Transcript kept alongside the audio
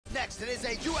next, it is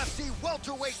a UFC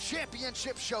welterweight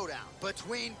championship showdown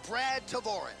between Brad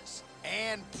Tavares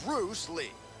and Bruce Lee.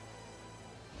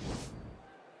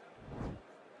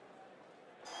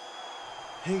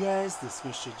 Hey guys, this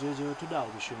is Mr. Jojo. Today I'll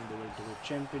be showing the welterweight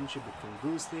championship between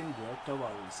Bruce Lee and Brad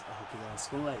Tavares. I hope you guys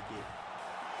gonna like it.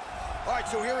 All right,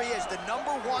 so here he is, the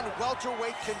 #1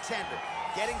 welterweight contender,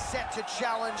 getting set to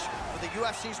challenge for the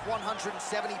UFC's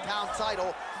 170-pound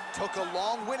title. Took a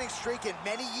long winning streak in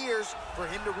many years for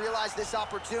him to realize this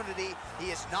opportunity. He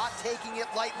is not taking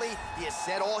it lightly. He has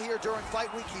said all here during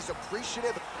fight week he's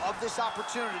appreciative of this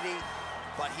opportunity,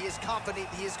 but he is confident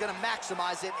he is going to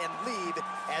maximize it and leave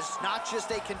as not just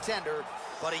a contender,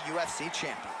 but a UFC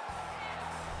champion.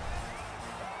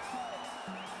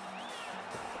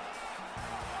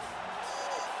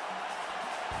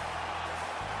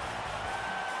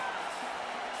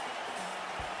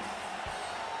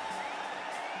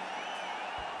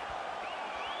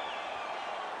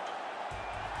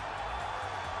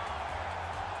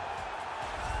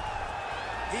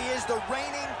 He is the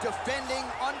reigning, defending,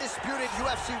 undisputed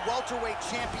UFC welterweight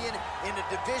champion in a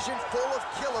division full of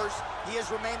killers. He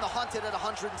has remained the hunted at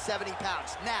 170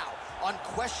 pounds. Now,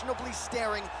 unquestionably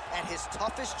staring at his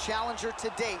toughest challenger to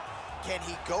date. Can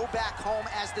he go back home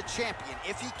as the champion?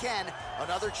 If he can,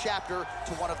 another chapter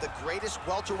to one of the greatest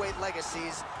welterweight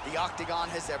legacies the Octagon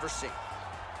has ever seen.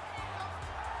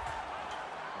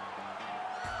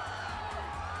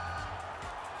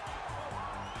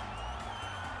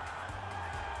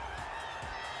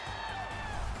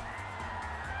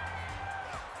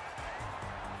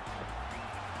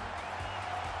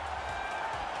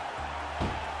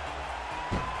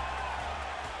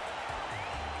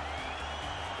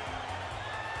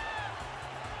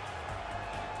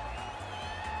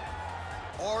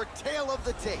 Our tale of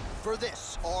the tape for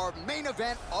this, our main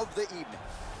event of the evening.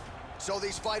 So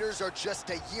these fighters are just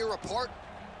a year apart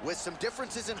with some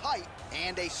differences in height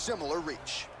and a similar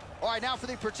reach. All right, now for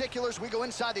the particulars, we go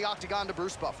inside the Octagon to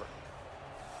Bruce Buffer.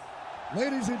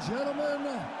 Ladies and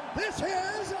gentlemen, this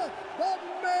is the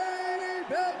main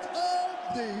event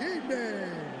of the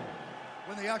evening.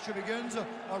 When the action begins,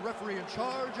 our referee in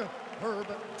charge, Herb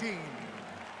Dean.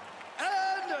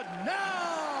 And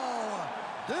now,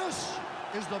 this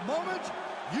is the moment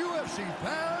UFC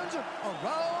fans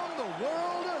around the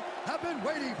world have been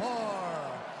waiting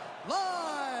for.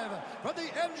 Live from the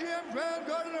MGM Grand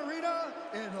Garden Arena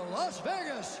in Las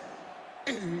Vegas,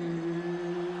 it's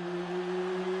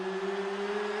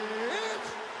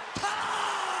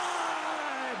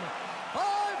time!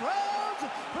 5 rounds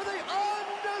for the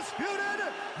undisputed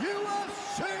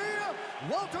UFC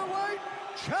welterweight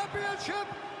championship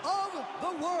of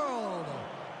the world.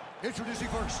 Introducing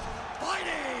first,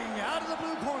 fighting out of the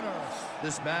blue corner.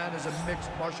 This man is a mixed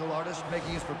martial artist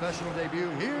making his professional debut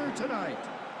here tonight.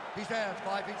 He stands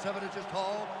 5 feet 7 inches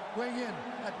tall, weighing in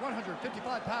at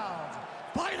 155 pounds.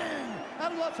 Fighting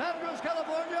out of Los Angeles,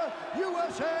 California,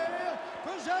 USA,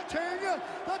 presenting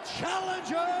the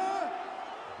challenger,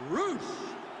 Bruce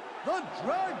the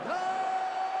Dragon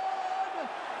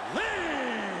Lee.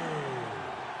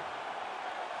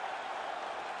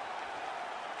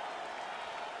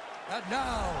 And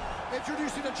now,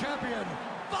 introducing the champion,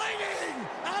 fighting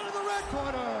out of the red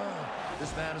corner.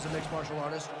 This man is a mixed martial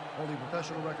artist, holding a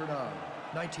professional record of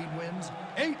 19 wins,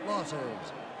 8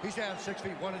 losses. He stands 6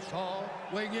 feet 1 inch tall,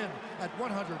 weighing in at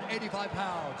 185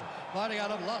 pounds. Fighting out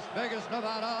of Las Vegas,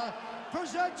 Nevada,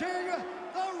 presenting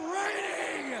the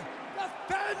reigning,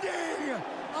 defending,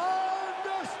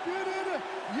 undisputed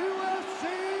UFC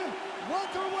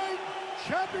welterweight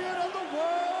champion of the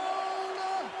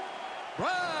world,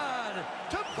 Brad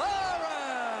Tavares!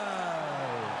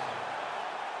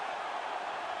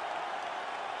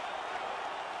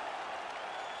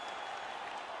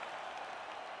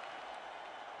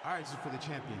 All right, this is for the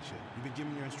championship. You've been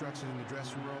given your instructions in the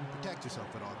dressing room. Protect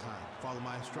yourself at all times. Follow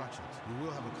my instructions. We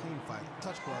will have a clean fight.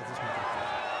 Touch gloves, let's make it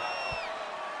fair.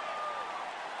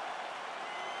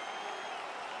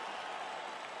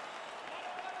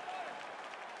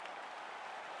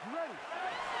 You ready?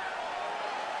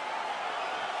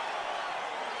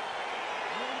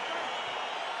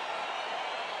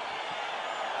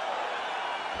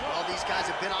 Well, these guys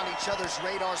have been on each other's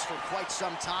radars for quite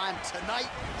some time. Tonight,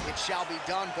 it shall be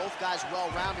done. Both guys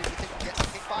well-rounded. You think we'll get a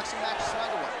kickboxing match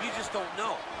tonight or what? You just don't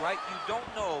know, right? You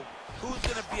don't know who's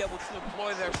going to be able to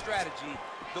employ their strategy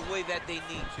the way that they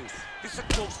need to. It's a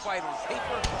close fight on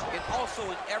paper, and also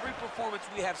in every performance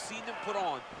we have seen them put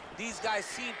on, these guys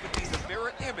seem to be the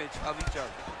mirror image of each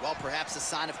other. Well, perhaps a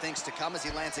sign of things to come as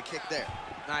he lands a kick there.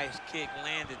 Nice kick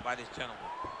landed by this gentleman.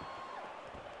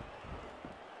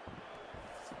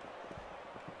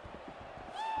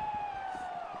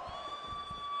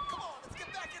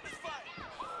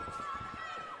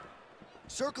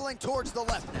 Circling towards the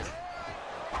left now.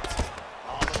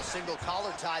 Oh, a little single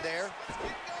collar tie there.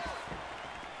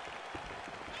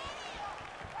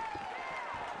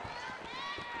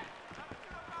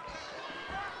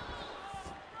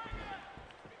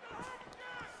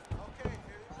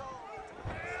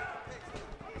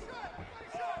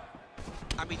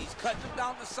 I mean, he's cutting them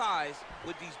down the sides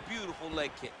with these beautiful leg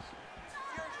kicks.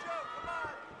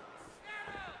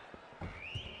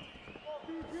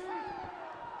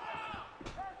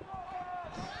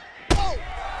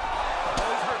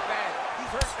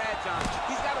 John.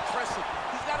 He's got to press him.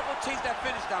 He's got to go chase that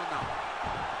finish down now.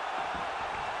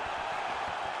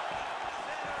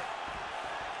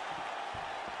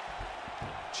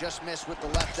 Just missed with the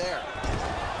left there.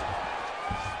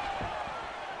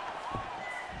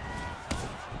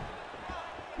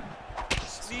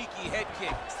 Sneaky head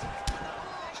kick.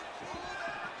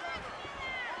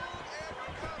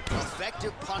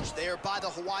 Effective punch there by the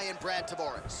Hawaiian Brad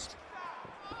Tavares.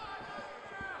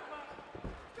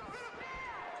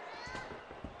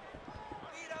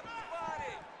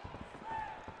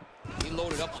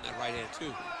 Loaded up on that right hand,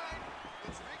 too.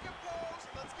 Let's recompose.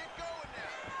 Let's get going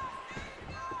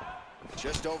now.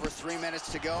 Just over 3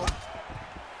 minutes to go. Let's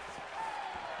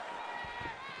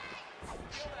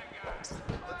go. You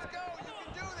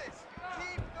can do this.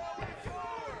 Keep going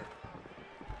forward.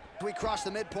 We cross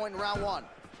the midpoint in round one.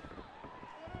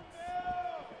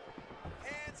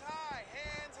 Hands high.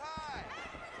 Hands high.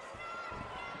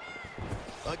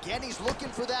 Again, he's looking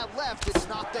for that left. It's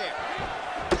not there.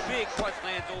 Big punch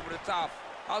lands over the top.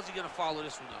 How's he going to follow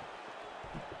this one up?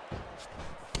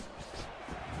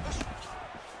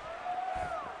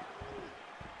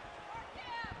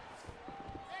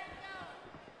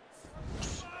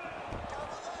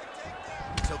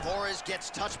 Tavares gets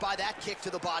touched by that kick to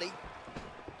the body.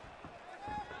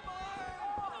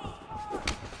 All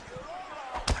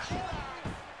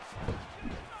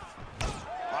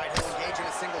right, he'll engage in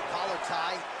a single collar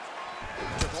tie.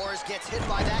 Tavares gets hit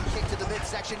by that kick to the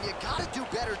midsection. You got to do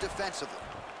better defensively.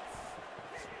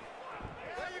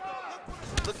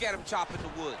 Look at him chopping the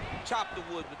wood. Chop the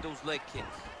wood with those leg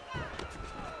kicks.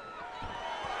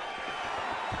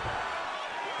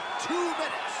 2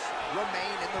 minutes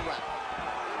remain in the round.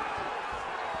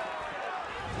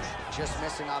 Just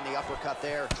missing on the uppercut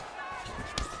there.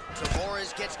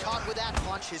 Tavares gets caught with that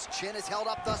punch. His chin is held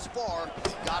up thus far.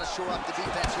 Got to shore up the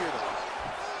defense here, though.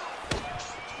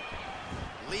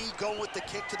 Lee going with the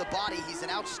kick to the body. He's an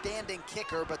outstanding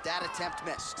kicker, but that attempt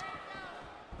missed.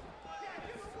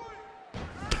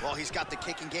 Well, he's got the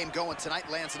kicking game going tonight.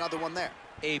 Lands another one there.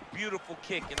 A beautiful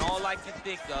kick, and all I can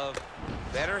think of,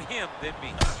 better him than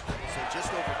me. So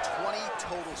just over 20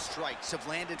 total strikes have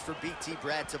landed for BT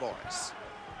Brad Tavares.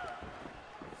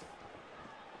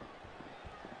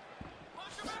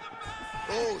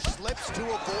 Oh, slips to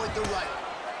avoid the right.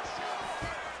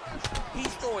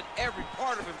 He's throwing every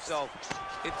part of himself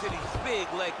into these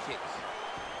big leg kicks.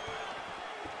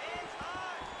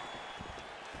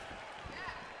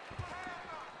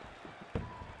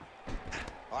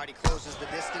 All right, he closes the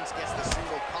distance, gets the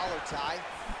single collar tie.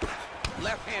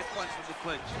 Left hand punch from the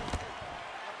clinch.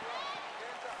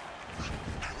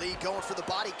 Lee going for the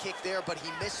body kick there, but he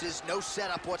misses. No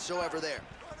setup whatsoever there.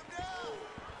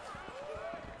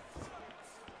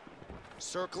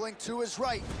 Circling to his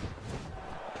right.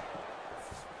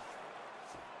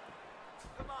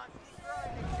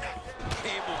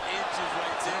 Came on inches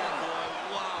right there, boy.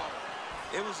 Wow.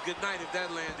 It was good night if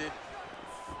that landed.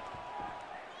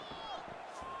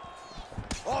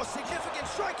 Oh, significant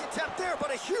strike attempt there,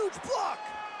 but a huge block.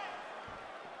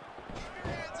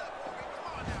 Hands up, Morgan. Come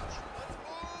on now. Let's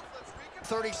move. Let's recompose.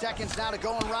 30 seconds now to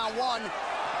go in round one. You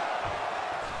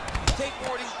take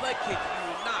more of these leg kicks, you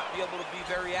will not be able to be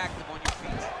very active on your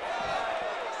feet.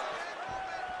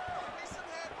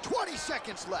 20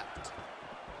 seconds left.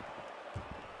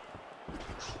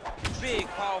 Big,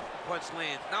 powerful punch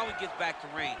lands. Now he gets back to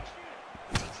range.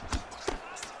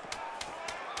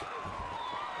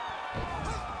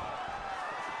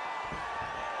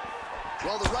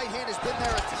 Well, the right hand has been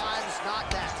there at times, not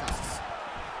that time.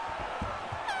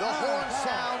 The horn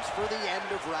sounds for the end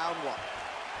of round one.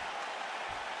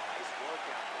 Nice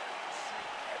workout. See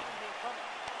everything coming.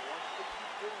 I want you to keep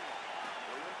doing it.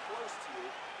 Bring them close to you.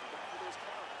 Look for those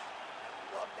counters.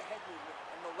 Love the head movement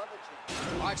and the level change.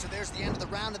 All right, so there's the end of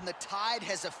the round, and the tide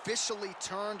has officially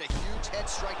turned. A huge head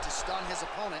strike to stun his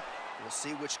opponent. We'll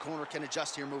see which corner can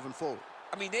adjust here moving forward.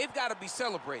 I mean, they've got to be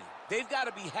celebrating. They've got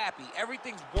to be happy.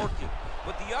 Everything's working.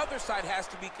 But the other side has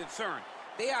to be concerned.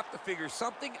 They have to figure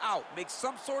something out, make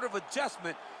some sort of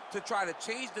adjustment to try to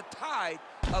change the tide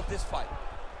of this fight.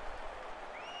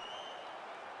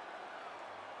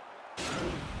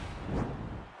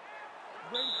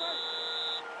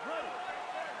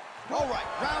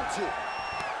 2.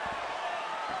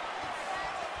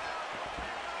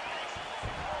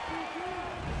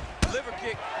 Liver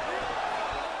kick.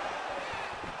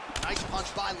 Nice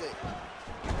punch by Lee.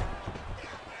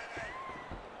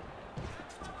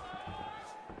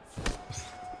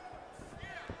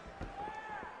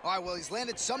 All right, well, he's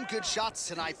landed some good shots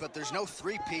tonight, but there's no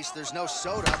three-piece, there's no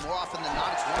soda. More often than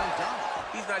not, it's one and done.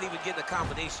 He's not even getting a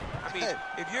combination. I mean,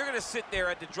 if you're gonna sit there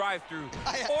at the drive-thru,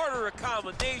 order a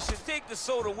combination, take the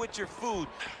soda with your food,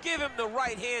 give him the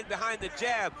right hand behind the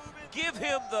jab, give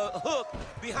him the hook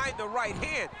behind the right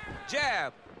hand.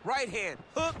 Jab, right hand,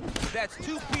 hook, that's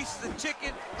 2 pieces of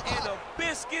chicken and a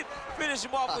biscuit. Finish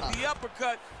him off with the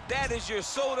uppercut. That is your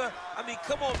soda. I mean,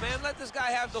 come on, man, let this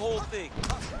guy have the whole thing.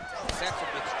 That's a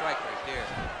big strike right there.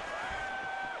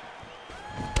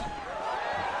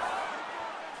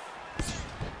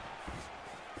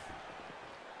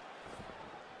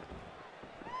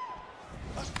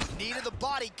 Knee to the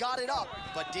body, got it up,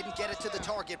 but didn't get it to the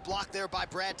target. Blocked there by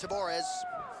Brad Tavares.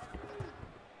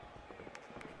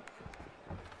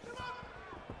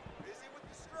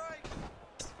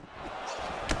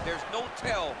 There's no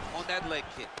tell on that leg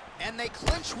kick. And they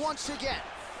clinch once again.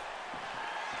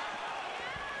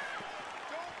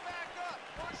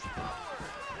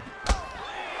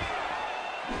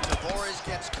 Tavares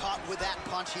gets caught with that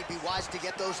punch. He'd be wise to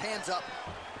get those hands up.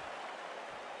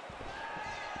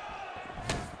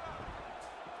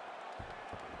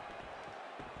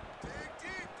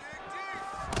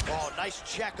 Oh, nice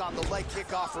check on the leg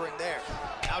kick offering there.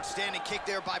 Outstanding kick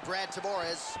there by Brad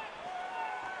Tavares.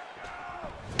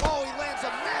 Oh, he lands a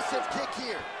massive kick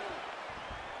here.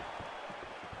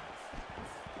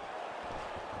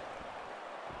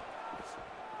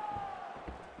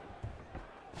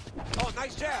 Oh,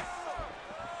 nice jab.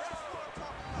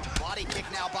 Body kick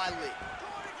now by Lee.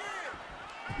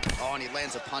 Oh, and he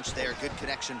lands a punch there. Good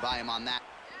connection by him on that.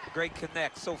 Great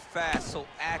connect, so fast, so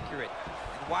accurate.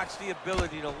 And watch the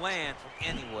ability to land from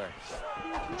anywhere.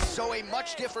 So a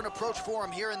much different approach for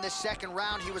him here in this second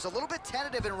round. He was a little bit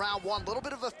tentative in round 1, a little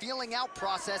bit of a feeling out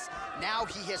process. Now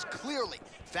he has clearly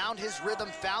found his rhythm,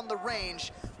 found the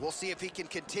range. We'll see if he can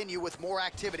continue with more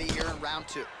activity here in round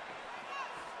 2.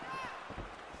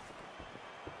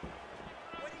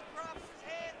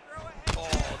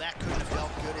 Oh, that couldn't have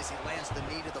felt good as he lands the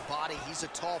knee to the body. He's a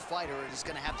tall fighter and is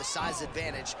going to have the size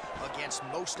advantage against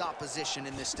most opposition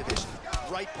in this division.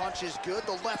 Right punch is good.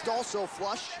 The left also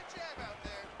flush.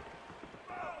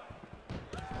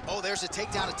 Oh, there's a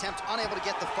takedown attempt. Unable to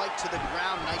get the fight to the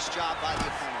ground. Nice job by the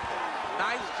opponent there.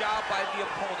 Nice job by the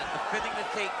opponent defending the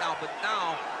takedown, but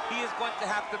now he is going to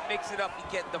have to mix it up.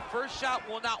 The first shot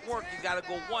will not work. He's got to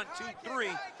go 1, 2, 3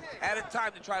 at a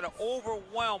time to try to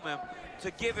overwhelm him,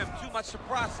 to give him too much to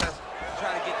process, to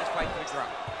try to get this fight to the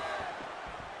ground.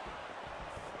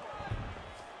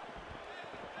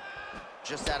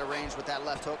 Just out of range with that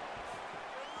left hook.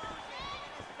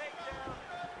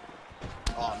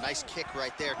 Oh, nice kick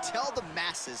right there. Tell the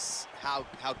masses how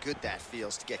good that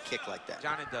feels to get kicked like that.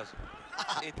 John, it doesn't.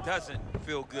 It doesn't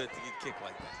feel good to get kicked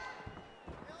like that.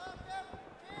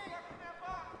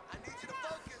 I need you to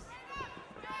focus.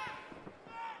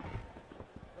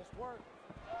 Let's work.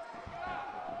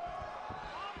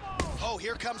 Oh,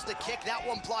 here comes the kick. That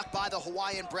one blocked by the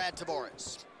Hawaiian Brad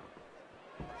Tavares.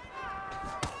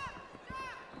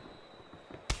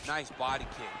 Nice body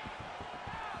kick.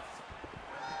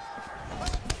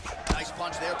 Nice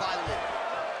punch there by Lee.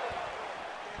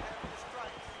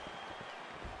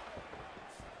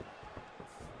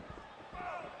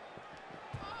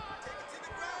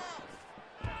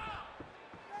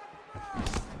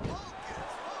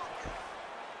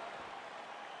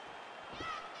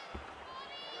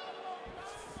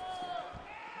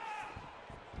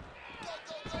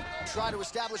 Try to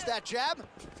establish that jab.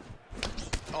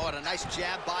 Oh, and a nice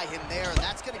jab by him there, and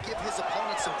that's going to give his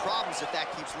opponent some problems if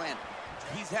that keeps landing.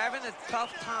 He's having a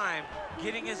tough time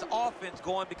getting his offense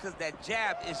going because that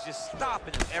jab is just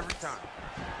stopping him every time.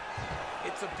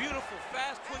 It's a beautiful,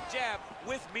 fast, quick jab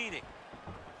with meaning.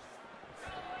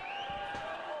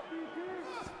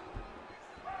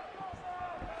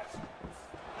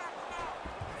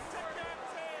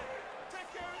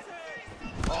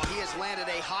 Oh, he has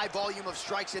landed a high volume of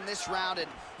strikes in this round and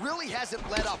really hasn't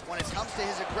let up when it comes to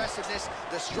his aggressiveness.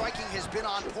 The striking has been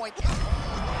on point. There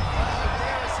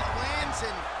as he lands,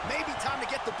 and maybe time to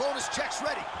get the bonus checks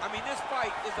ready. I mean, this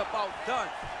fight is about done.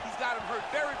 He's got him hurt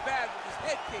very bad with his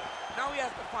head kick. Now he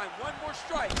has to find one more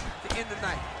strike to end the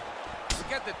night.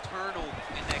 Look at the turnover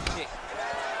in that kick.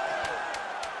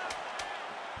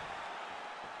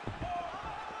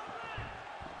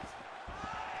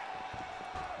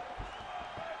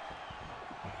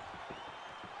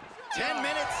 Ten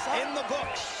minutes in the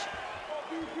books.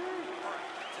 All right,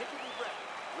 take a deep breath.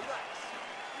 Relax.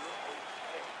 You're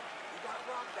okay. You got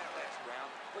rocked that last round,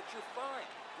 but you're fine.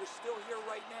 You're still here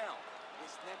right now.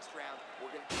 This next round,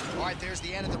 we're going to... All right, there's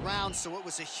the end of the round, so it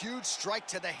was a huge strike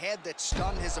to the head that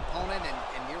stunned his opponent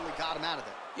and nearly got him out of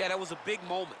there. Yeah, that was a big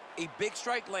moment. A big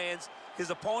strike lands, his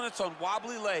opponent's on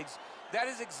wobbly legs. That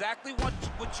is exactly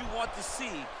what you want to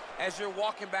see as you're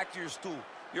walking back to your stool.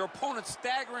 Your opponent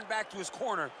staggering back to his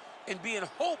corner and being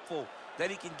hopeful that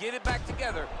he can get it back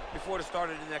together before the start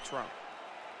of the next round.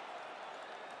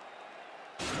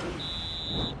 You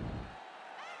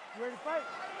ready to fight?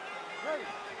 Ready.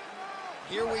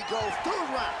 Here we go, third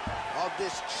round of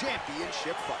this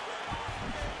championship fight.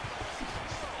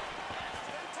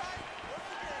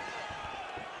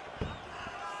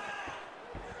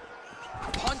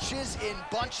 Punches in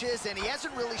bunches, and he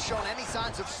hasn't really shown any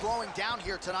signs of slowing down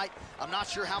here tonight. I'm not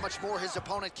sure how much more his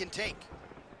opponent can take.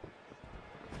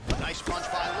 Nice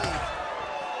punch by Lee.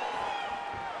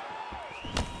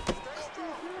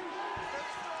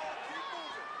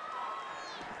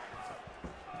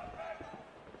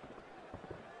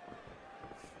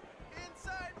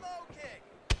 Inside low kick.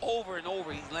 Over and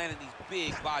over, he's landing these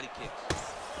big body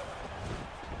kicks.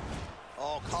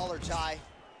 Oh, collar tie.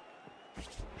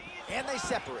 And they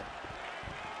separate.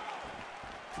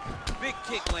 Big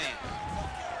kick land.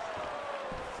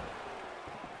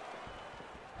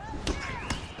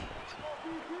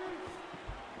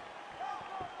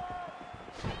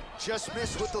 Just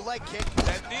missed with the leg kick.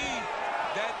 That knee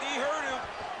hurt him.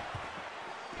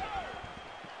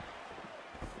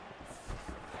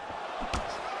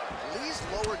 Lee's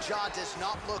lower jaw does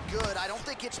not look good. I don't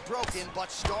think it's broken,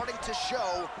 but starting to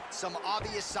show some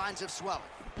obvious signs of swelling.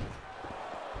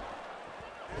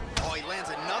 Oh, he lands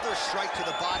another strike to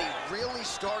the body, really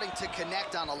starting to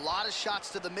connect on a lot of shots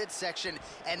to the midsection,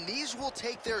 and these will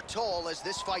take their toll as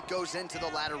this fight goes into the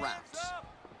latter rounds.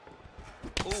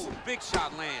 Ooh, big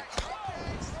shot land.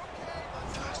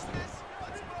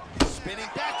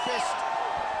 Spinning back fist.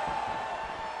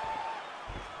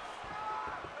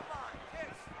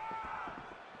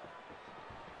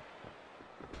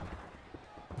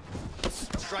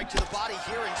 Strike to the body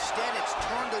here. Instead, it's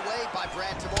turned away by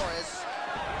Brad Tavares.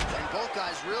 And both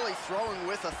guys really throwing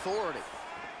with authority.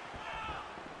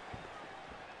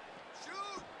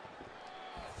 Shoot.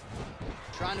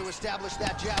 Trying to establish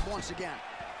that jab once again.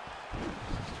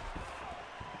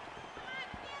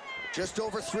 Just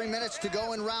over 3 minutes to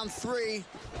go in round 3.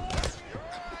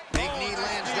 Big knee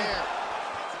lands there.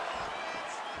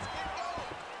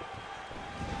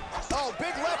 Oh,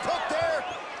 big left hook there.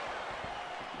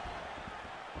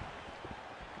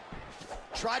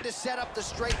 Tried to set up the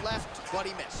straight left, but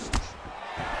he missed.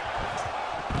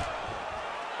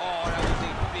 Oh, that was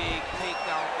a big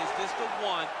takedown. Is this the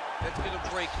one that's going to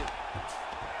break him?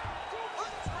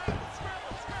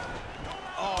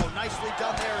 Oh, nicely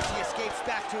done there as he escapes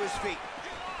back to his feet.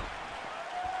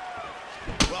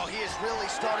 Well, he is really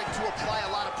starting to apply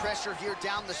a lot of pressure here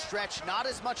down the stretch. Not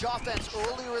as much offense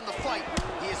earlier in the fight.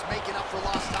 He is making up for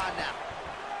lost time now.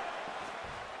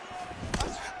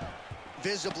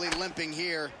 Visibly limping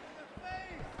here.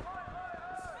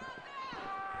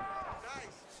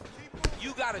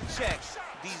 You got to check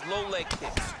these low leg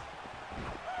kicks.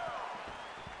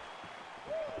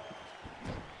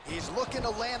 He's looking to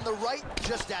land the right,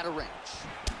 just out of range.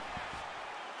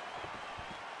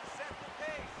 Set the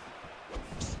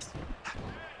pace.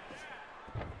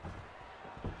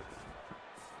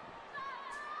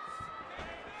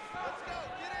 Let's go.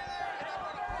 Get in there and up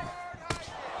on a hard high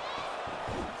kick.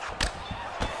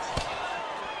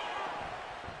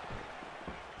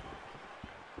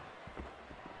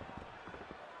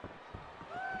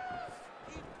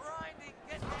 Keep grinding.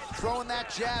 Get that. Throwing that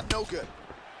jab, no good.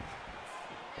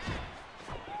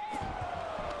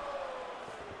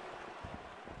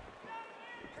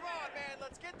 Come on, man.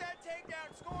 Let's get that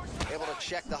takedown. Score some Able to points.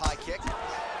 check the high kick.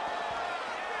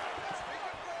 Let's make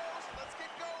it close. Let's get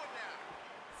going now.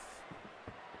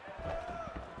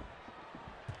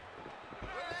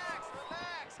 Relax,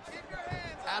 relax. Keep your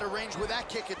hands up. Out of range with that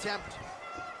kick attempt.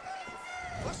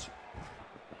 Low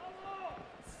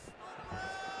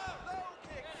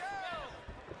kick, go.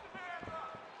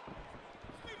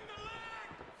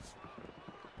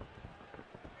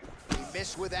 He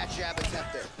missed with that jab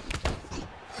attempt there.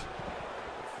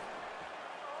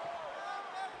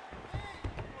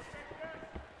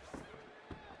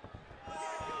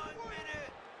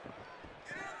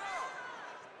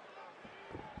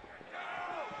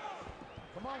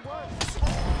 Come on, work. Kick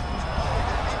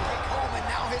home, and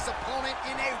now his opponent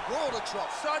in a world of trouble.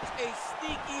 Such a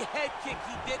sneaky head kick.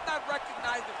 He did not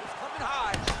recognize it was coming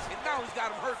high, and now he's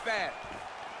got him hurt bad.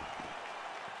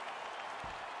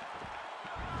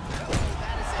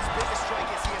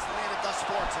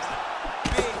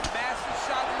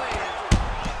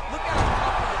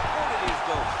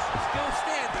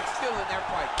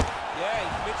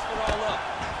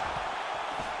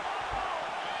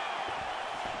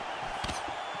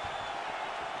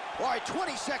 All right,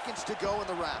 20 seconds to go in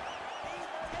the round.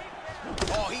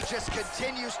 Oh, he just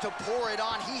continues to pour it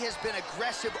on. He has been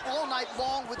aggressive all night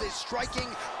long with his striking.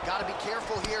 Got to be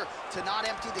careful here to not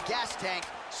empty the gas tank.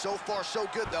 So far, so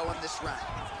good, though, in this round.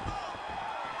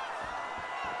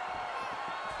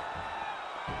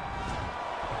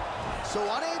 So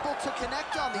unable to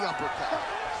connect on the uppercut. Let's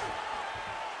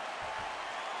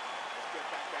get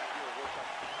back out here and work on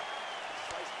it.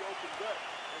 Slice the open good.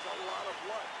 There's a lot of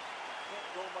blood. Can't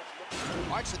go much longer.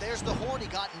 All right, so there's the Horde. He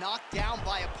got knocked down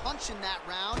by a punch in that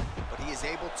round, but he is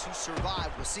able to survive.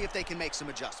 We'll see if they can make some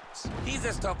adjustments. He's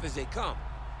as tough as they come.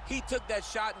 He took that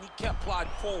shot and he kept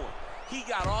plodding forward. He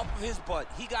got off of his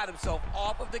butt. He got himself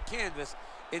off of the canvas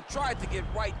and tried to get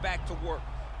right back to work.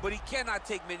 But he cannot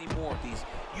take many more of these.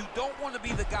 You don't want to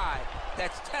be the guy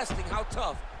that's testing how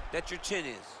tough that your chin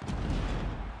is.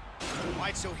 All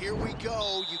right, so here we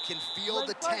go. You can feel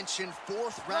the tension.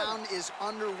 Fourth round is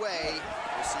underway.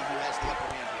 We'll see who has the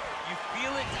upper hand here. You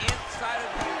feel it inside of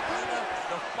the arena.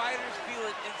 The fighters feel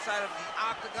it inside of the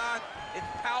octagon. It's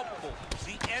palpable.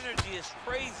 The energy is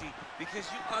crazy because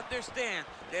you understand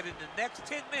that in the next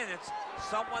 10 minutes,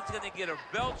 someone's going to get a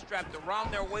belt strapped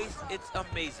around their waist. It's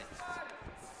amazing.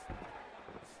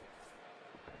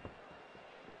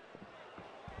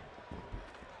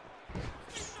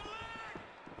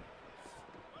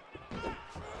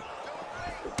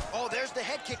 Oh, there's the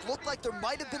head kick. Looked like there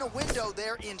might have been a window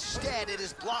there. Instead, it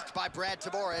is blocked by Brad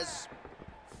Tavares.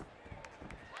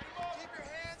 Keep your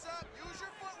hands up. Use your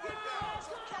footwork now. It's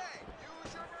okay.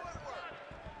 Use your footwork.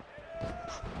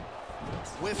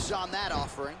 Whiffs on that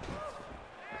offering.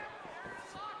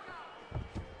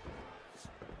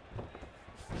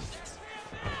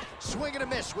 Swing and a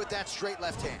miss with that straight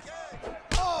left hand.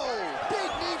 Oh, big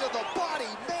knee to the body.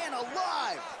 Man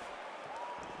alive.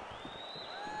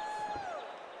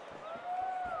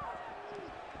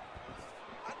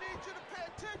 I need you to pay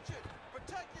attention.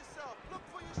 Protect yourself. Look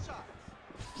for your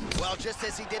shots. Well, just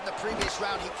as he did in the previous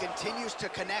round, he continues to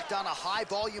connect on a high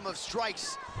volume of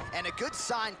strikes. And a good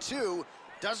sign, too,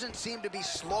 doesn't seem to be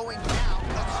slowing down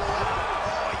whatsoever.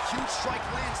 Oh, a huge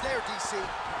strike lands there, DC.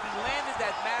 He landed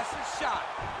that massive shot.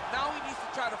 Now he needs to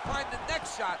try to find the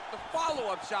next shot, the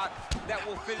follow-up shot that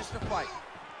will finish the fight.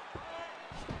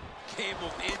 Game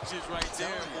of inches right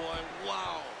there, boy.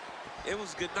 Wow. It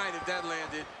was good night if that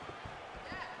landed.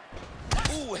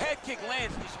 Ooh, head kick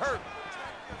lands. He's hurt.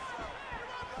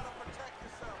 Protect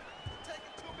yourself. You're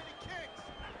taking too many kicks.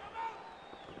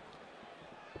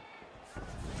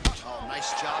 Oh,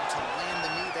 nice job to land the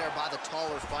knee there by the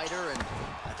taller fighter. And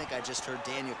I think I just heard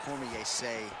Daniel Cormier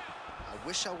say, I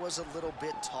wish I was a little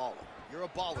bit taller. You're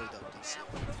a baller, though, DC.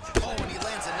 Oh, and he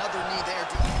lands another knee there,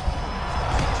 DC.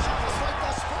 Right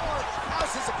thus far.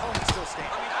 How's his opponent still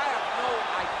standing? I mean, I have no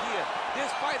idea.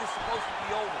 This fight is supposed to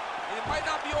be over. And it might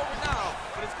not be over now,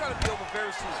 but it's going to be over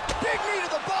very soon. Big knee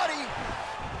to the body.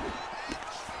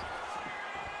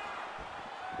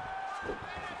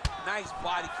 Nice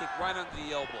body kick right under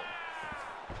the elbow.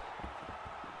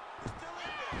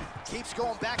 Keeps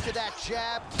going back to that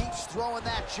jab, keeps throwing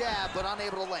that jab, but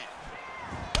unable to land.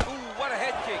 Ooh, what a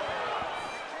head kick.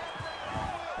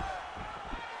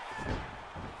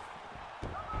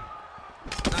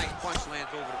 Nice punch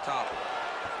lands over the top.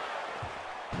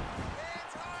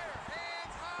 Hands higher.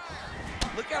 Hands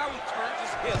higher. Look at how he turns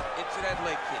his hip into that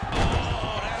leg kick.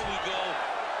 Oh, there we go.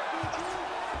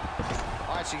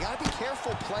 All right, so you got to be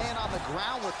careful playing on the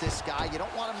ground with this guy. You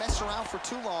don't want to mess around for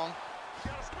too long.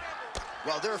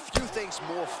 Well, there are few things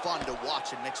more fun to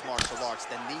watch in mixed martial arts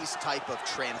than these type of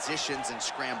transitions and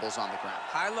scrambles on the ground.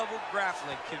 High-level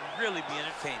grappling can really be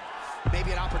entertaining.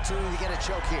 Maybe an opportunity to get a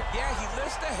choke here. Yeah, he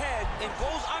lifts the head and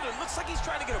goes under. It looks like he's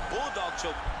trying to get a bulldog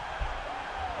choke.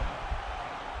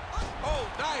 Oh,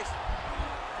 nice.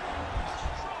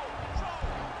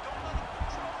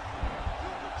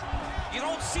 You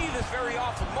don't see this very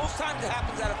often. Most times it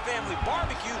happens at a family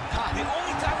barbecue. The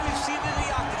only time we've seen it in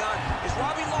the octagon is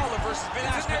Robbie Lawler versus Ben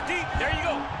Askren. There deep. There you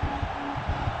go.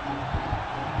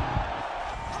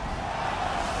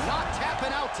 Not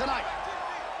tapping out tonight.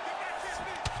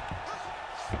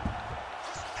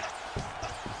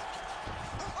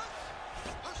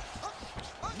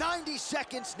 "90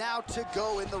 seconds now to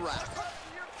go in the round."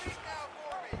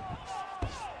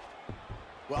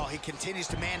 Well, he continues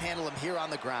to manhandle him here on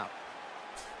the ground.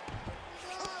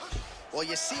 Well,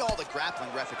 you see all the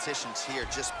grappling repetitions here.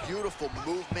 Just beautiful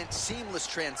movement, seamless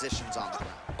transitions on the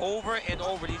ground. Over and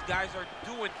over, these guys are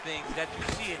doing things that you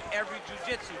see in every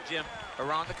jiu-jitsu gym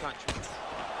around the country.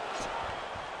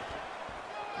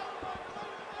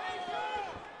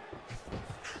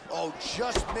 Oh,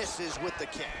 just misses with the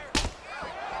kick.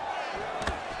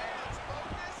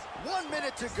 1 1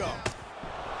 minute to go.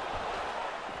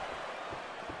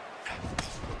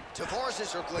 Tavares is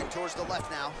circling towards the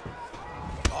left now.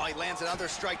 Oh, he lands another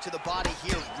strike to the body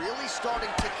here, really starting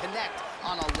to connect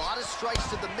on a lot of strikes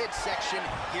to the midsection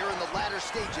here in the latter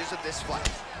stages of this fight.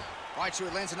 All right, so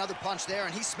he lands another punch there,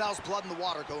 and he smells blood in the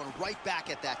water, going right back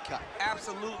at that cut.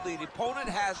 Absolutely. The opponent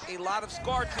has a lot of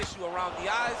scar tissue around the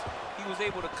eyes. He was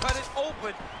able to cut it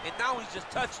open, and now he's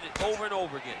just touching it over and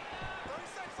over again. 30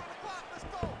 seconds on the clock. Let's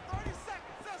go. 30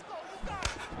 seconds. Let's go. You got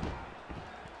it.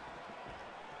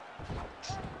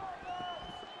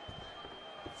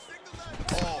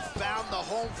 Oh, found the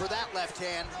home for that left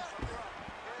hand.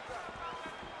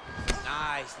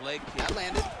 Nice leg kick. That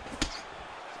landed. It's not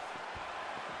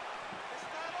over. It's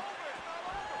not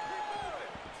over.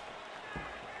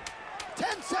 Keep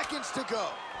moving. 10 seconds to go.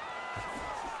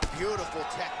 Beautiful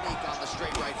technique on the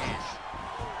straight right hand.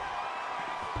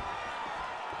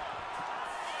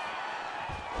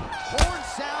 Horn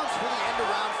sounds for the end of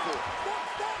round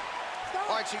 4.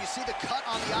 All right, so you see the cut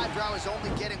on the eyebrow is only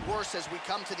getting worse as we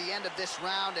come to the end of this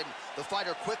round, and the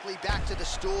fighter quickly back to the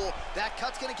stool. That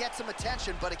cut's gonna get some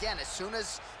attention, but again, as soon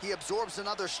as he absorbs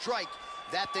another strike,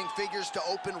 that thing figures to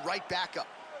open right back up.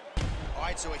 All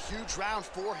right, so a huge round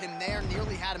for him there.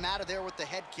 Nearly had him out of there with the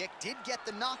head kick. Did get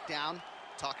the knockdown.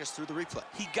 Talk us through the replay.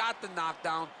 He got the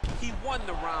knockdown. He won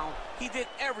the round. He did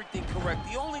everything correct.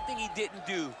 The only thing he didn't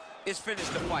do is finish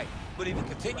the fight. But if he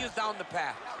continues down the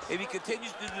path, if he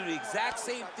continues to do the exact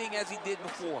same thing as he did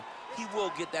before, he will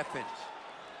get that finish.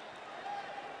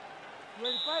 You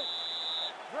ready to fight?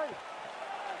 Ready.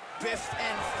 5th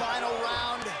and final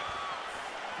round.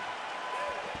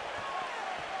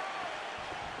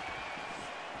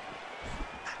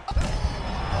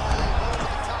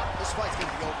 This fight's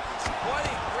gonna be over. What a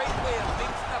great way of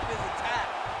mixing up his attack.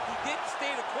 He didn't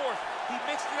stay the course. He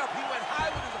mixed it up. He went high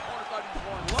when his opponent thought he was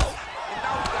going low, and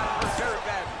now he's got him very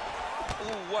badly.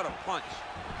 Ooh, what a punch.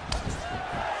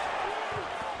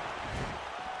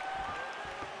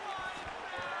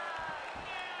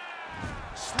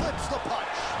 Slips the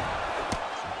punch.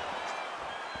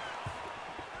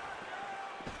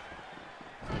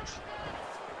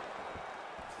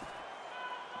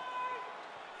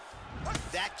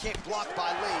 That kick blocked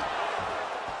by Lee.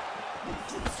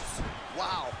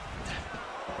 Wow.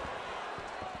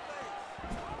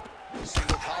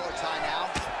 Single collar tie now.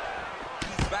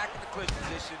 He's back in the clinch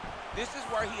position. This is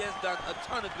where he has done a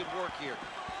ton of good work here.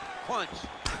 Punch,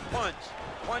 punch,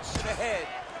 punch to the head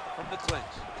from the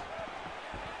clinch.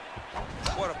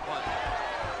 What a punch.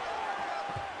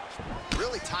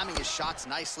 Really timing his shots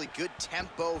nicely. Good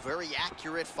tempo, very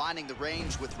accurate, finding the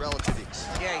range with relative ease.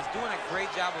 Yeah, he's doing a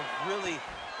great job of really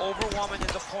overwhelming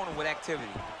his opponent with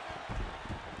activity.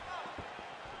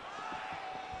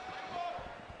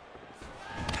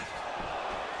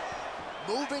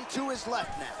 Moving to his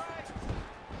left now.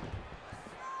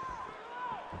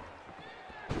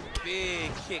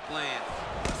 Big kick lands.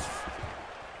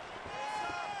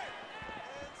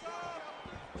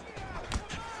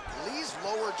 Lee's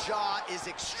lower jaw is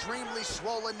extremely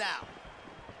swollen now.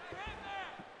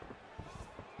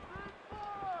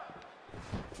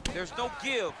 There's no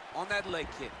give on that leg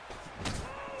kick.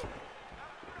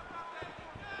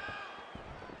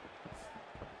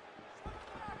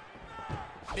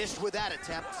 Missed with that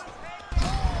attempt. He's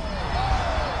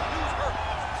hurt.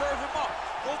 Serve him up.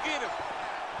 Go get him.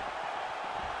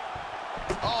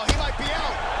 Oh, he might be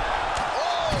out.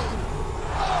 Oh!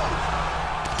 Oh!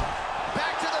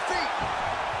 Back to the feet.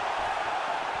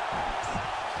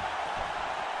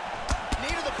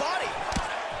 Knee to the body.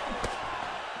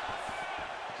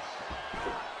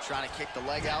 Trying to kick the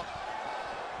leg out.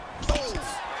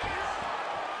 Oh!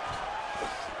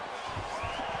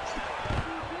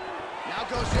 Now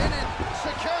goes in and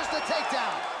secures the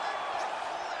takedown.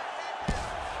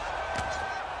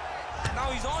 Now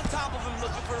he's on top of him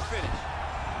looking for a finish.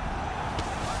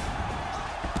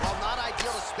 Well, not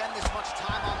ideal to spend this much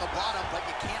time on the bottom, but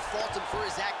you can't fault him for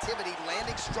his activity.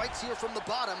 Landing strikes here from the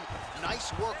bottom.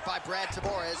 Nice work by Brad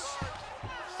Tavares.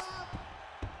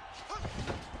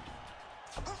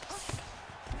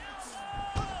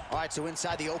 All right, so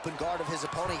inside the open guard of his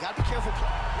opponent, you gotta be careful.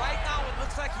 Right now, it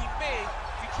looks like he may.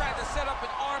 He tried to set up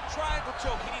an arm triangle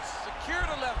choke. He needs to secure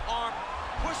the left arm,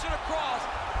 push it across,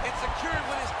 and secure it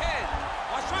with his head.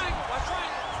 Watch triangle, watch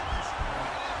triangle.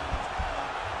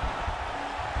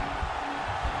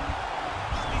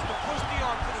 He needs to push the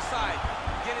arm to the side,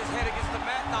 get his head against the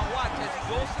mat. Now watch, as he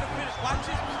goes to the finish, watch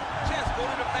his chest go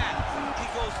to the mat. He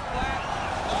goes flat,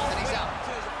 all the way out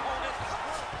to his opponent.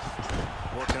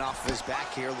 Working Working off of his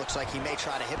back here. Looks like he may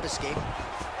try to hip escape.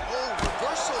 Oh,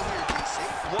 reversal here, DC.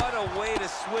 What a way to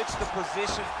switch the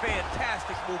position.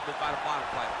 Fantastic movement by the bottom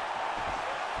fighter.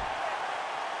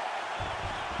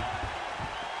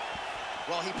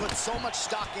 Well, he put so much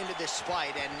stock into this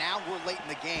fight, and now we're late in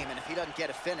the game, and if he doesn't get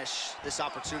a finish, this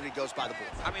opportunity goes by the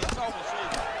board. I mean, it's almost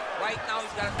over. Right now,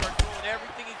 he's got to start throwing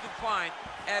everything he can find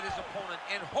at his opponent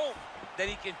and hope that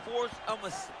he can force a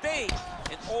mistake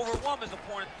and overwhelm his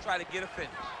opponent to try to get a finish.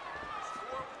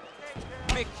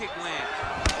 Big kick lands.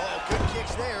 Oh, good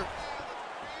kicks there.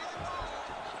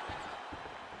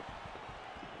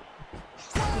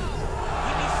 He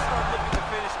needs to start looking to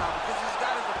finish now because he's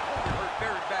got his opponent hurt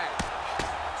very bad.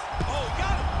 Oh,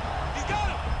 got him! He got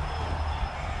him!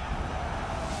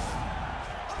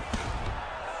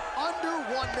 Under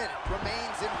 1 minute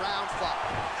remains in round 5.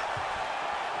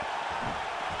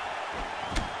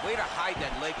 Way to hide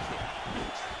that leg kick.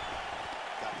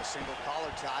 Got the single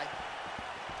collar tie.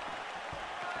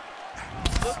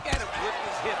 Look at him whip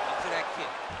his hip into that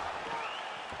kick.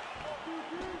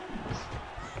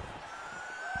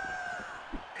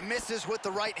 Misses with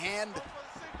the right hand.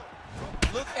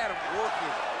 Look at him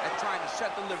working at trying to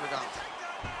shut the liver down.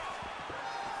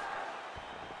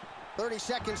 30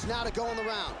 seconds now to go in the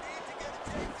round.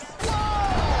 Whoa!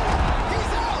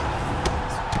 He's out!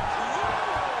 Whoa!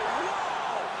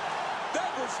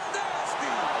 That was nasty!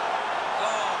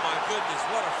 Oh, my goodness,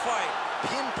 what a fight.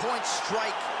 Pinpoint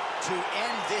strike to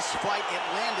end this fight. It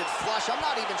landed flush. I'm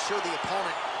not even sure the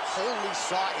opponent wholly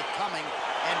saw it coming,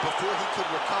 and before he could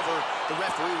recover, the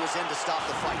referee was in to stop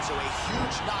the fight. So a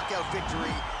huge knockout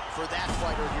victory for that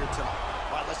fighter here tonight.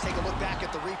 All right, let's take a look back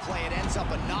at the replay. It ends up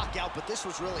a knockout, but this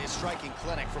was really a striking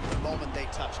clinic from the moment they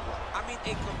touched blood. I mean,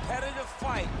 a competitive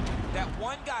fight that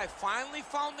one guy finally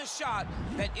found the shot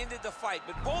that ended the fight.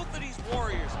 But both of these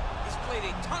warriors displayed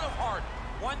a ton of heart.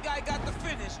 One guy got the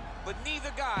finish, but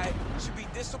neither guy should be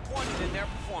disappointed in their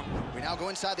performance. We now go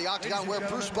inside the octagon where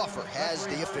Bruce Buffer has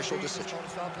the official decision.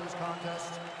 Stop to this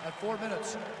contest at 4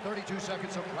 minutes, 32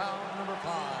 seconds of round number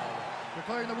 5.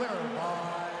 Declaring the winner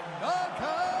by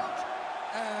knockout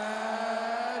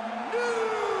and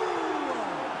new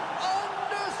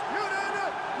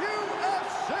undisputed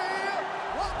UFC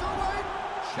welterweight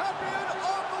champion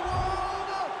of the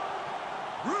world,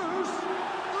 Bruce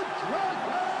the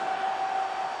Dragon.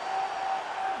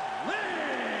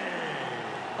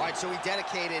 All right, so he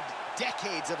dedicated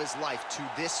decades of his life to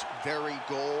this very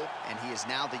goal, and he is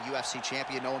now the UFC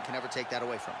champion. No one can ever take that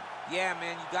away from him. Yeah,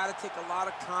 man, you got to take a lot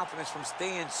of confidence from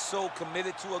staying so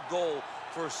committed to a goal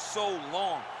for so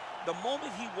long. The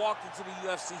moment he walked into the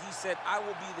UFC, he said, I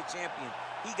will be the champion.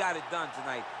 He got it done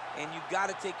tonight, and you got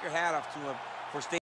to take your hat off to him for staying